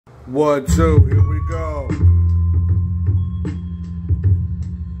1, 2, here we go.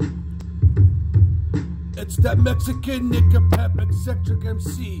 It's that Mexican nigga PEPE, eccentric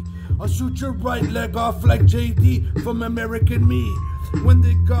MC. I'll shoot your right leg off like JD from American Me. When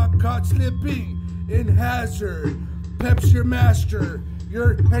they got caught slipping in hazard, PEPE's your master.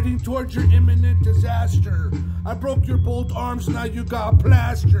 You're heading towards your imminent disaster. I broke your both arms, now you got a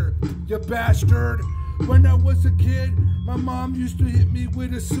plaster, you bastard. When I was a kid, my mom used to hit me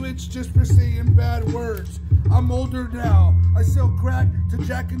with a switch just for saying bad words. I'm older now, I sell crack to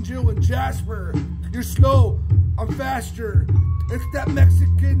Jack and Jill and Jasper. You're slow, I'm faster. It's that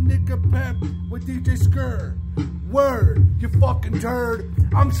Mexican nigga PEPE with DJ Skur. Word, you fucking turd.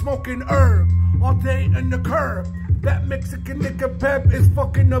 I'm smoking herb all day in the curb. That Mexican nigga PEPE is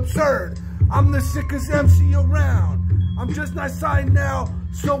fucking absurd. I'm the sickest MC around. I'm just not signed now,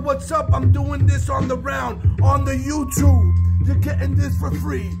 so what's up? I'm doing this on the round, on the YouTube. You're getting this for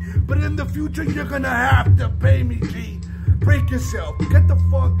free, but in the future you're gonna have to pay me, G. Break yourself, get the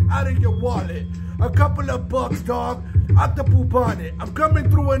fuck out of your wallet. A couple of bucks, dog, out the poop on it. I'm coming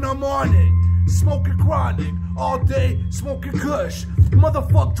through and I'm on it. Smoking chronic, all day, smoking kush.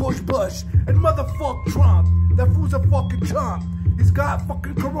 Motherfuck George Bush, and motherfuck Trump. That fool's a fucking chump. He's got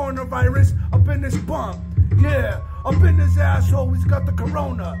fucking coronavirus up in his bump. Yeah, up in his asshole, he's got the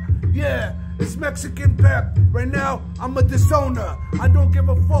corona. Yeah, it's Mexican PEPE. Right now, I'm a disowner. I don't give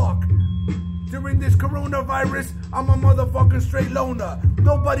a fuck. During this coronavirus, I'm a motherfucking straight loner.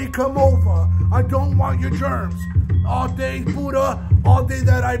 Nobody come over. I don't want your germs. All day Buddha, all day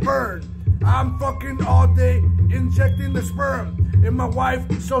that I burn. I'm fucking all day injecting the sperm in my wife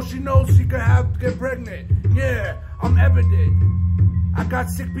so she knows she can get pregnant. Yeah, I'm evident. I got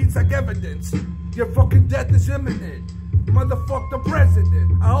sick beats like evidence. Your fucking death is imminent. Motherfuck the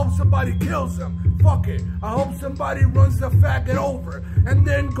president. I hope somebody kills him. Fuck it. I hope somebody runs the faggot over and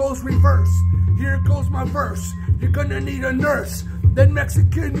then goes reverse. Here goes my verse. You're gonna need a nurse. Then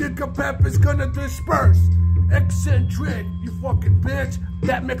Mexican nigga PEPE is gonna disperse. Eccentric, you fucking bitch.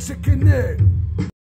 That Mexican nigga.